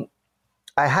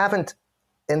 I haven't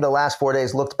in the last 4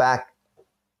 days looked back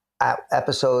at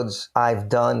episodes I've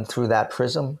done through that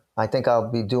prism. I think I'll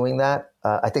be doing that.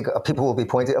 I think people will be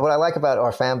pointing. What I like about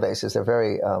our fan base is they're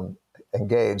very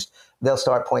engaged. They'll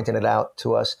start pointing it out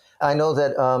to us. I know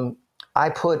that I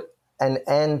put an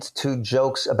end to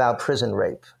jokes about prison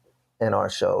rape in our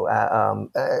show.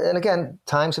 And again,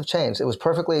 times have changed. It was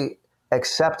perfectly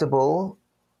acceptable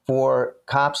for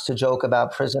cops to joke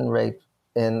about prison rape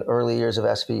in early years of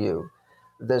SVU.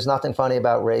 There's nothing funny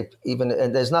about rape,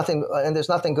 and there's nothing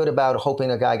good about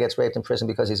hoping a guy gets raped in prison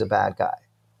because he's a bad guy.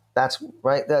 That's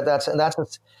right.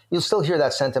 You'll still hear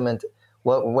that sentiment.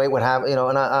 What happened?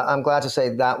 And I'm glad to say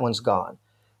that one's gone.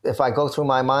 If I go through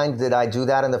my mind, did I do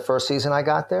that in the first season I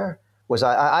got there?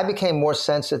 I became more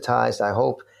sensitized, I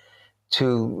hope,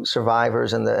 to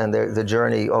survivors and the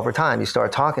journey over time. You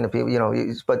start talking to people,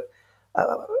 but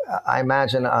I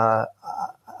imagine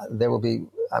there will be,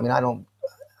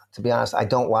 to be honest, I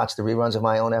don't watch the reruns of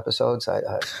my own episodes.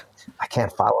 I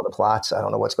can't follow the plots. I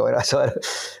don't know what's going on. So,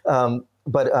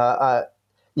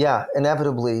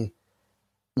 inevitably,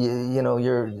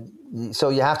 so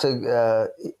you have to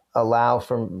allow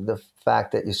for the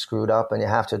fact that you screwed up, and you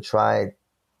have to try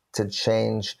to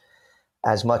change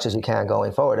as much as you can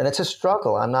going forward. And it's a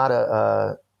struggle. I'm not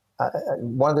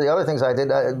one of the other things I did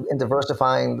in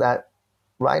diversifying that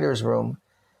writer's room,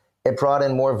 it brought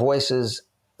in more voices,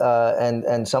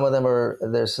 and some of them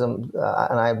there's some,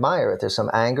 and I admire it. There's some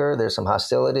anger, there's some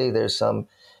hostility, some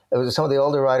of the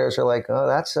older writers are like, oh,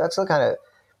 that's the kind of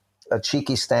a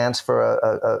cheeky stance for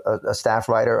a staff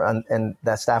writer and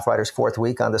that staff writer's fourth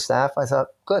week on the staff. I thought,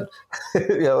 good. I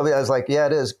was like, yeah,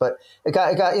 it is. But it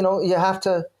got,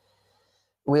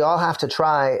 we all have to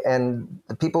try. And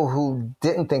the people who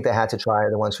didn't think they had to try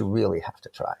are the ones who really have to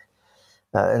try.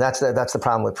 And that's the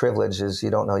problem with privilege is you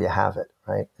don't know you have it,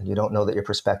 right? And you don't know that your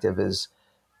perspective is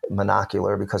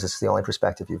monocular because it's the only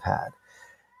perspective you've had.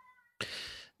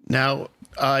 Now,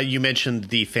 you mentioned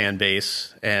the fan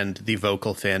base and the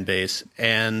vocal fan base,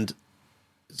 and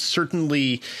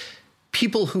certainly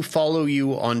people who follow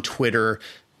you on Twitter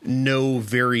know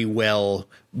very well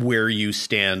where you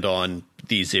stand on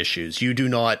these issues. You do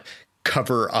not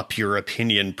cover up your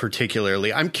opinion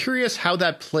particularly. I'm curious how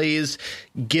that plays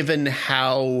given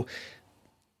how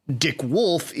Dick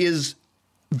Wolf is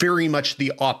very much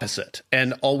the opposite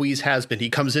and always has been. He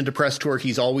comes into press tour.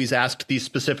 He's always asked these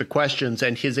specific questions,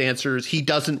 and his answers, he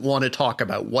doesn't want to talk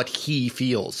about what he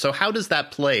feels. So how does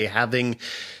that play, having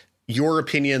your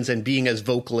opinions and being as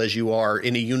vocal as you are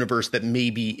in a universe that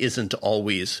maybe isn't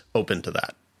always open to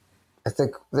that? I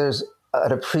think there's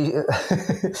a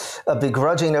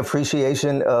begrudging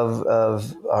appreciation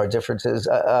of our differences.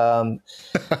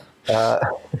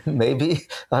 Maybe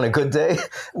on a good day.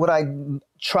 What I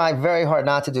try very hard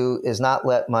not to do is not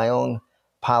let my own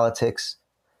politics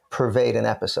pervade an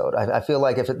episode. I feel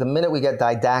like if at the minute we get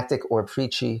didactic or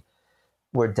preachy,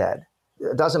 we're dead.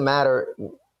 It doesn't matter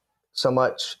so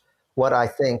much what I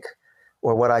think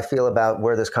or what I feel about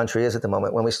where this country is at the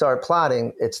moment. When we start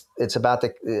plotting, it's about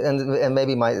and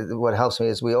maybe what helps me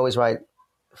is we always write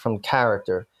from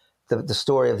character, the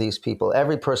story of these people.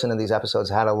 Every person in these episodes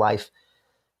had a life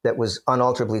that was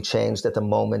unalterably changed at the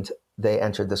moment they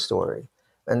entered the story.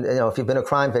 And if you've been a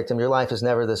crime victim, your life is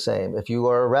never the same. If you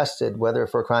are arrested, whether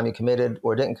for a crime you committed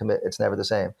or didn't commit, it's never the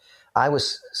same. I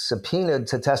was subpoenaed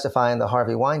to testify in the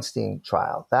Harvey Weinstein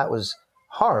trial. That was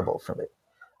horrible for me.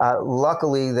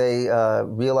 Luckily, they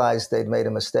realized they'd made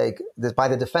a mistake by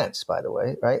the defense, by the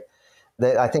way, right?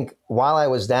 I think while I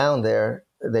was down there,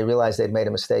 they realized they'd made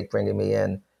a mistake bringing me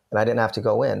in, and I didn't have to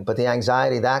go in. But the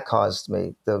anxiety that caused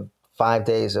me, the 5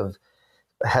 days of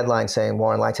headlines saying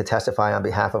Warren liked to testify on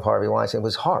behalf of Harvey Weinstein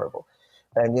was horrible.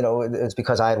 And, it's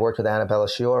because I had worked with Annabella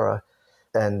Sciorra.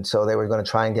 And so they were going to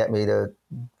try and get me to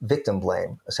victim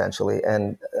blame, essentially.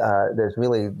 And there's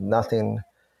really nothing,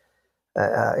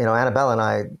 Annabella and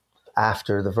I,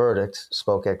 after the verdict,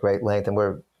 spoke at great length. And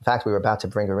in fact, we were about to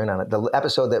bring her in on it. The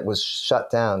episode that was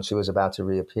shut down, she was about to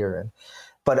reappear in.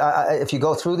 But if you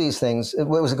go through these things, it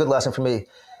was a good lesson for me.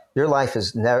 Your life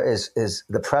is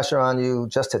the pressure on you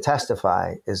just to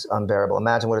testify is unbearable.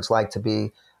 Imagine what it's like to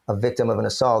be a victim of an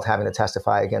assault, having to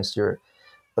testify against your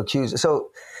accuser. So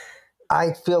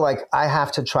I feel like I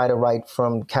have to try to write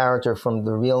from character, from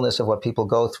the realness of what people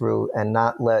go through, and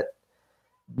not let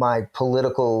my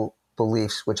political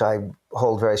beliefs, which I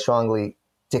hold very strongly,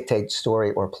 dictate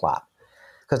story or plot.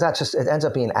 Because it ends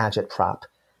up being agitprop.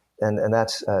 And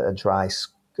that's a dry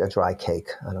cake.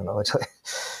 I don't know. It's like,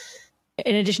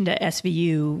 in addition to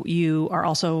SVU, you are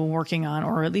also working on,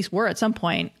 or at least were at some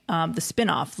point, the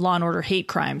spinoff, Law and Order Hate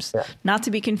Crimes, not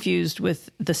to be confused with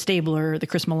the Stabler, the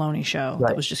Chris Maloney show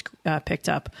that was just picked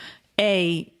up.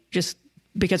 Just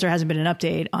because there hasn't been an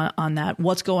update on that,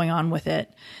 what's going on with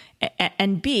it?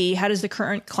 And B, how does the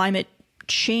current climate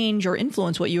change or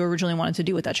influence what you originally wanted to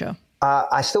do with that show?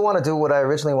 I still want to do what I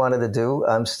originally wanted to do.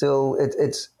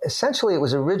 It's essentially, it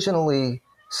was originally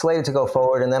slated to go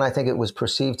forward, and then I think it was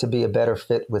perceived to be a better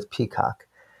fit with Peacock,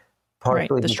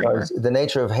 partly because the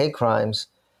nature of hate crimes,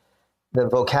 the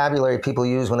vocabulary people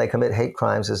use when they commit hate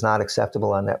crimes is not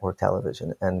acceptable on network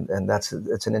television, and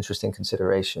it's an interesting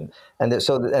consideration. And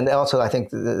also I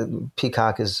think the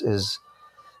Peacock is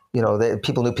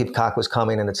people knew Peacock was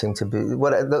coming, and it seemed to be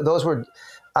those were.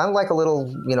 I'm like a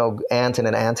little ant in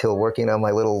an anthill working on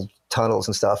my little tunnels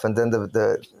and stuff, and then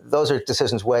those are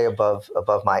decisions way above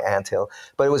my anthill.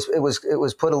 But it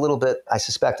was put a little bit, I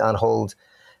suspect, on hold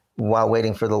while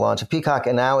waiting for the launch of Peacock,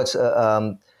 and now it's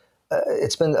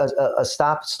been a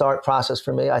stop-start process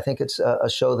for me. I think it's a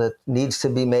show that needs to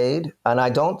be made, and I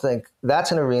don't think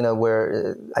that's an arena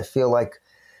where I feel like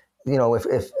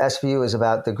if SVU is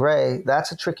about the gray,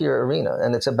 that's a trickier arena,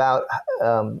 and it's about.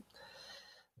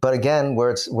 But again,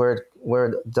 where it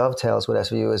dovetails with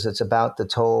SVU is it's about the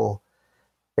toll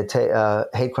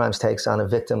hate crimes takes on a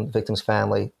victim's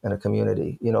family, and a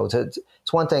community. It's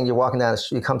one thing you're walking down the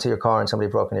street, you come to your car and somebody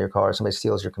broke into your car, somebody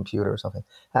steals your computer or something.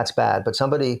 That's bad. But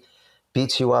somebody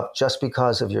beats you up just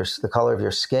because of the color of your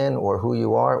skin or who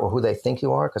you are or who they think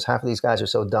you are, because half of these guys are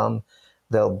so dumb,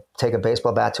 they'll take a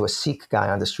baseball bat to a Sikh guy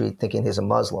on the street thinking he's a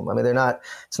Muslim. I mean,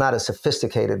 it's not a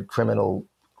sophisticated criminal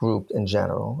group in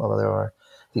general, although there are.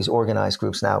 these organized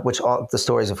groups now, which the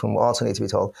stories of whom also need to be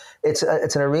told. It's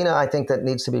an arena I think that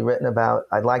needs to be written about.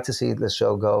 I'd like to see the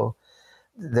show go.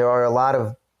 There are a lot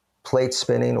of plates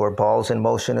spinning or balls in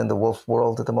motion in the Wolf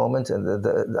world at the moment.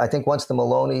 And I think once the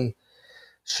Maloney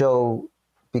show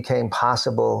became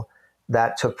possible,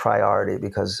 that took priority,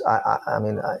 because I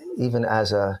mean, even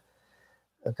as a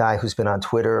guy who's been on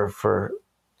Twitter for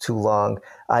too long,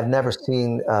 I've never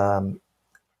seen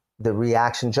the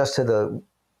reaction just to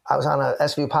I was on a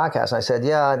SVU podcast and I said,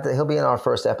 yeah, he'll be in our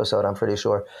first episode, I'm pretty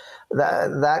sure.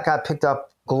 That got picked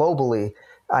up globally.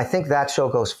 I think that show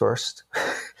goes first.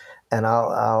 And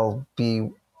I've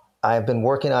been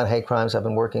working on hate crimes. I've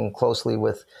been working closely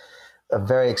with a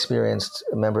very experienced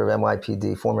member of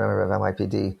NYPD, former member of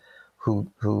NYPD,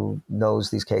 who knows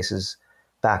these cases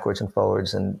backwards and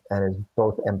forwards and is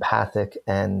both empathic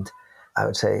and, I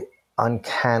would say,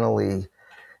 uncannily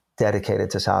dedicated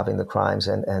to solving the crimes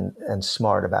and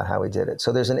smart about how he did it.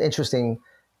 So there's an interesting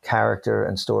character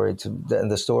and story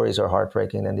and the stories are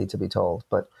heartbreaking and need to be told,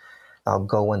 but I'll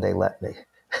go when they let me.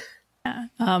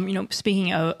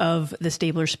 Speaking of the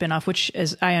Stabler spinoff, which,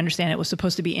 as I understand it, was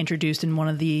supposed to be introduced in one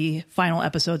of the final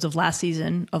episodes of last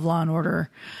season of Law &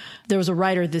 Order, there was a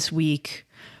writer this week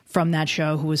from that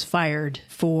show who was fired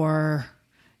for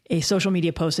a social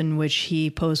media post in which he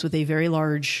posed with a very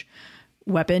large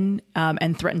weapon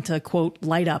and threatened to, quote,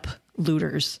 light up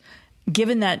looters.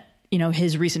 Given that,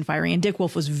 his recent firing, and Dick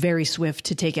Wolf was very swift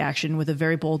to take action with a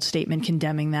very bold statement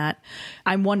condemning that,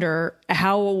 I wonder,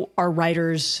 how are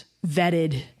writers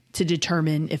vetted to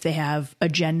determine if they have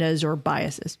agendas or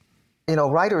biases?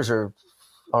 Writers are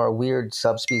a weird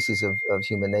subspecies of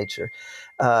human nature.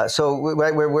 So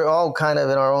we're all kind of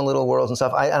in our own little worlds and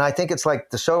stuff. And I think it's like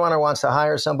the showrunner wants to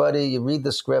hire somebody, you read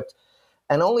the script,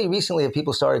 and only recently have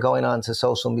people started going on to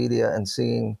social media and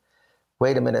seeing,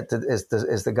 wait a minute, is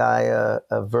the guy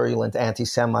a virulent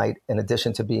anti-Semite in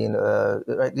addition to being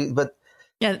right? But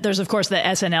yeah, there's of course the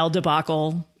SNL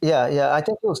debacle. Yeah. I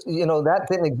think it was, that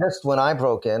didn't exist when I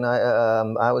broke in.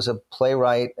 I was a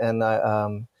playwright, and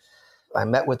I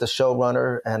met with the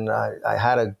showrunner, and I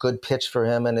had a good pitch for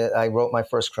him, and I wrote my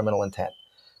first Criminal Intent.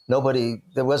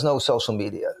 There was no social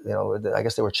media. I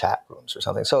guess there were chat rooms or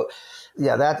something. So,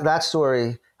 yeah, that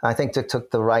story I think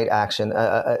took the right action.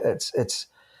 It's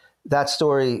that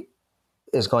story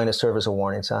is going to serve as a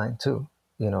warning sign too.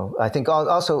 I think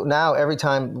also now every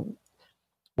time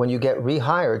when you get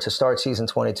rehired to start season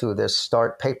 22, there's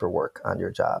start paperwork on your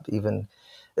job. Even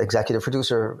the executive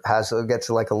producer gets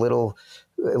like a little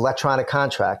electronic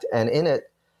contract, and in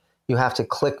it you have to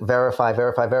click verify,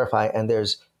 and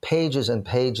there's pages and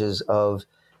pages of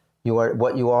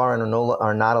what you are and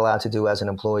are not allowed to do as an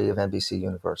employee of NBC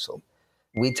Universal.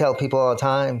 We tell people all the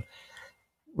time,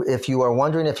 if you are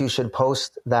wondering if you should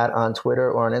post that on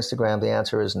Twitter or on Instagram, the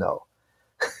answer is no.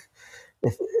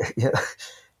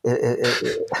 It's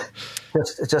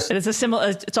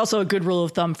also a good rule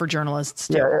of thumb for journalists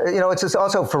too. Yeah, it's just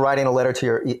also for writing a letter to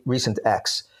your recent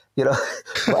ex. Write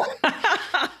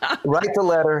the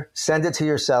letter, send it to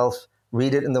yourself,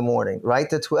 read it in the morning. Write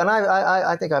the tweet, and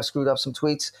I think I've screwed up some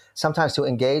tweets. Sometimes to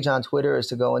engage on Twitter is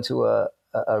to go into a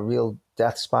real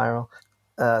death spiral.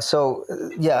 I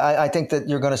think that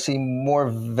you're going to see more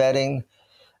vetting.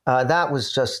 That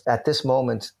was just at this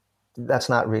moment. That's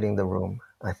not reading the room,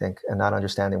 I think, and not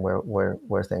understanding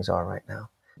where things are right now.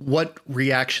 What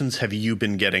reactions have you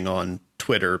been getting on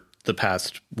Twitter the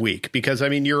past week? Because, I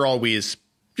mean, you're always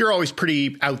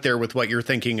pretty out there with what you're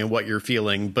thinking and what you're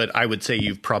feeling, but I would say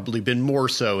you've probably been more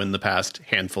so in the past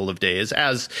handful of days,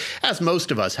 as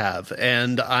most of us have.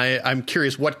 And I'm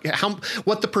curious what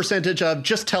the percentage of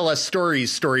just tell us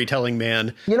storytelling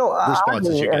man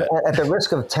responses you get. At the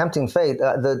risk of tempting fate,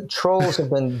 the trolls have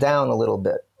been down a little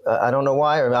bit. I don't know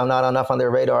why, or I'm not enough on their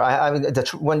radar.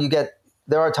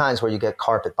 There are times where you get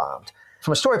carpet bombed.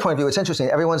 From a story point of view, it's interesting.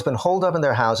 Everyone's been holed up in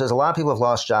their houses. A lot of people have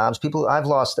lost jobs. I've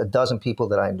lost a dozen people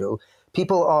that I knew.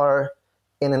 People are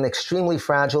in an extremely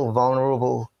fragile,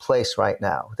 vulnerable place right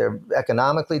now. They're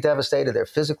economically devastated. They're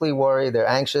physically worried. They're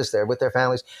anxious. They're with their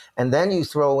families. And then you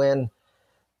throw in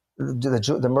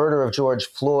the murder of George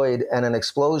Floyd and an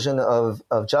explosion of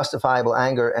justifiable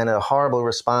anger and a horrible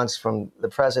response from the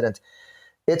president.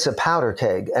 It's a powder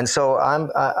keg. And so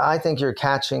I think you're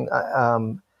catching...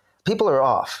 people are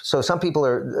off. So some people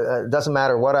are, doesn't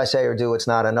matter what I say or do, it's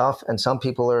not enough. And some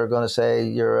people are going to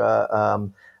say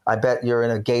I bet you're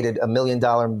in a $1 million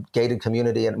gated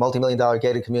community and multi-million-dollar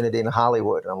gated community in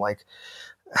Hollywood. And I'm like,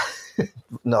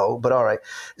 no, but all right.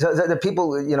 So the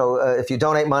people, if you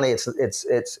donate money,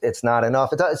 it's not enough.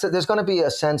 There's going to be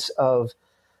a sense of,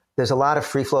 there's a lot of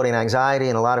free floating anxiety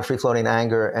and a lot of free floating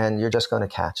anger, and you're just going to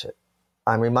catch it.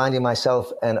 I'm reminding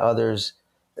myself and others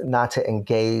not to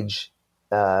engage.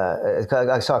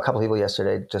 I saw a couple of people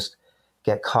yesterday just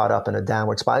get caught up in a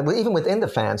downward spiral. Even within the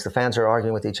fans are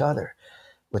arguing with each other,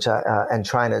 and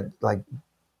trying to like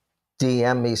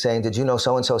DM me saying, "Did you know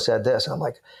so-and-so said this?" And I'm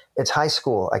like, it's high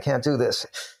school. I can't do this.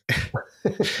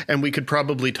 And we could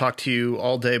probably talk to you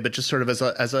all day, but just sort of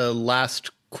as a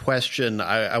last question,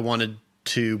 I wanted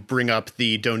to bring up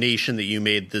the donation that you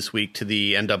made this week to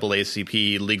the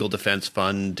NAACP Legal Defense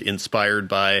Fund, inspired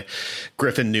by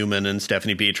Griffin Newman and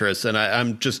Stephanie Beatrice. And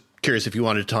I'm just curious if you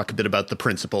wanted to talk a bit about the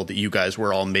principle that you guys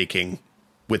were all making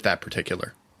with that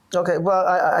particular. Okay. Well,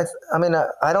 I mean,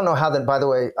 I don't know how that, by the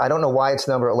way, I don't know why it's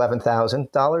number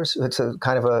 $11,000. It's a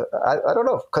kind of I don't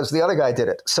know, because the other guy did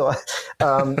it. So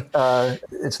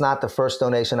it's not the first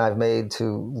donation I've made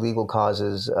to legal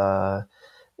causes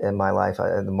in my life,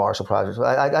 the Marshall Project.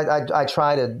 I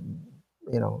try to,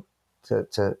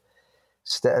 to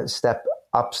step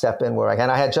in where I can.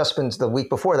 I had just been, the week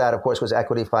before that, of course, was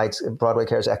Equity Fights, Broadway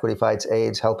Cares Equity Fights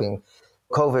AIDS, helping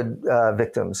COVID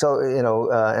victims. So,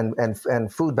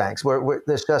 and food banks.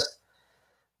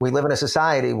 We live in a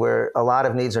society where a lot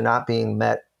of needs are not being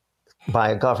met by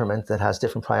a government that has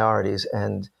different priorities.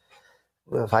 And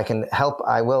if I can help,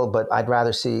 I will, but I'd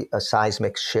rather see a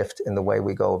seismic shift in the way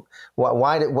we go.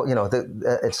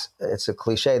 It's a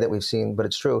cliche that we've seen, but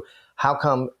it's true. How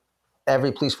come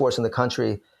every police force in the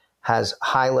country has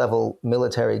high-level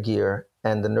military gear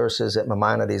and the nurses at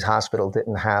Maimonides Hospital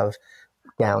didn't have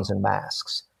gowns and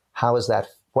masks? How is that?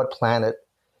 What planet?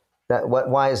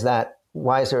 Why is that?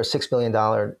 Why is there a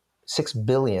 $6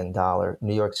 billion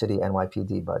New York City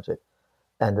NYPD budget,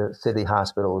 and the city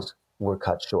hospitals were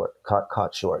caught short?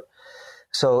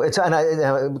 So it's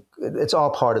all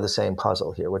part of the same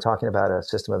puzzle here. We're talking about a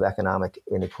system of economic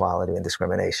inequality and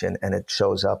discrimination, and it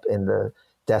shows up in the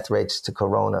death rates to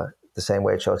corona the same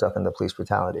way it shows up in the police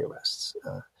brutality arrests.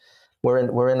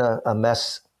 We're in a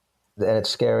mess, and it's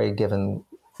scary given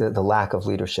the lack of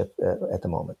leadership at the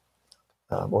moment,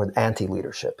 or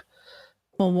anti-leadership.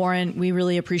 Well, Warren, we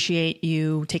really appreciate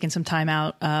you taking some time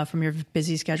out from your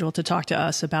busy schedule to talk to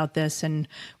us about this, and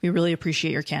we really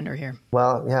appreciate your candor here.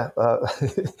 Well, yeah,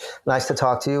 nice to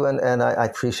talk to you, and I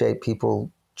appreciate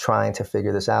people trying to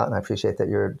figure this out, and I appreciate that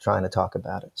you're trying to talk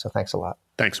about it. So thanks a lot.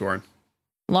 Thanks, Warren.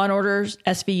 Law & Order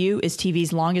SVU is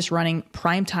TV's longest-running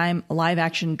primetime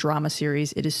live-action drama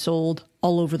series. It is sold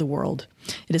all over the world.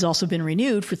 It has also been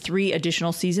renewed for 3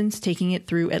 additional seasons, taking it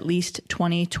through at least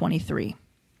 2023.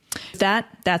 With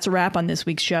that's a wrap on this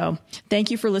week's show.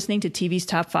 Thank you for listening to TV's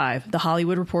Top 5, the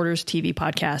Hollywood Reporters TV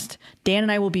podcast. Dan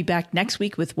and I will be back next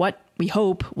week with what we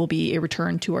hope will be a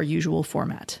return to our usual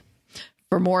format.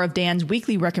 For more of Dan's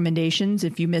weekly recommendations,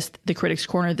 if you missed the Critics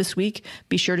Corner this week,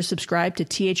 be sure to subscribe to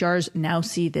THR's Now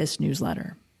See This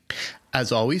newsletter.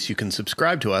 As always, you can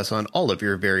subscribe to us on all of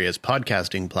your various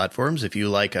podcasting platforms. If you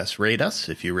like us, rate us.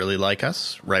 If you really like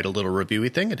us, write a little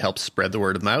reviewy thing. It helps spread the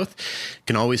word of mouth. You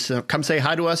can always come say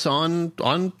hi to us on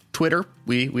Twitter.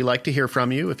 We like to hear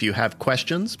from you. If you have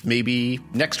questions, maybe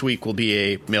next week will be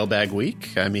a mailbag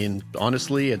week. I mean,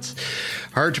 honestly, it's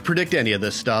hard to predict any of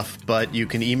this stuff, but you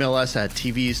can email us at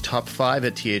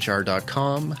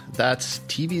tvstop5@thr.com. That's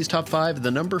TV's Top 5,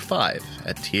 the number 5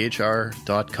 at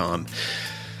thr.com.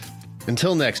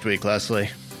 Until next week, Leslie.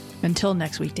 Until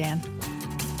next week, Dan.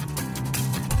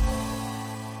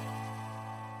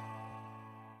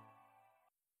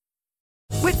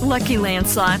 With Lucky Land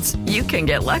Slots, you can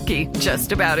get lucky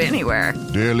just about anywhere.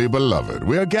 Dearly beloved,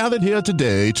 we are gathered here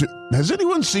today to... Has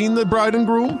anyone seen the bride and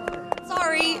groom?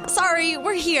 Sorry,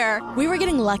 we're here. We were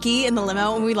getting lucky in the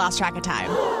limo and we lost track of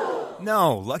time.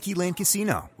 No, Lucky Land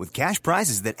Casino, with cash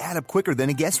prizes that add up quicker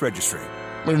than a guest registry.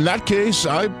 In that case,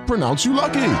 I pronounce you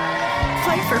lucky.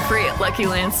 Play for free at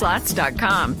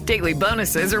LuckyLandSlots.com. Daily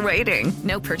bonuses are waiting.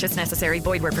 No purchase necessary.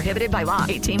 Void where prohibited by law.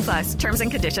 18+. Terms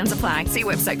and conditions apply. See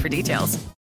website for details.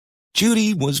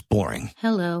 Judy was boring.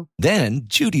 Hello. Then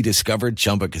Judy discovered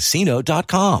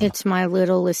ChumbaCasino.com. It's my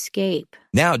little escape.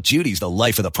 Now Judy's the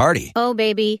life of the party. Oh,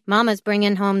 baby, mama's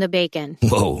bringing home the bacon.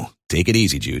 Whoa, take it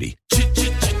easy, Judy.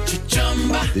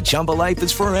 The Chumba life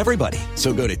is for everybody.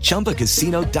 So go to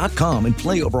ChumbaCasino.com and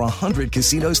play over 100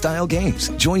 casino-style games.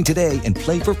 Join today and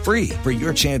play for free for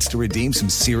your chance to redeem some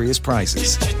serious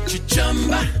prizes.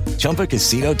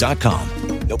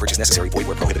 ChumbaCasino.com. No purchase necessary. Void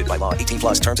where prohibited by law.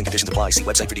 18+. Terms and conditions apply. See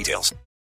website for details.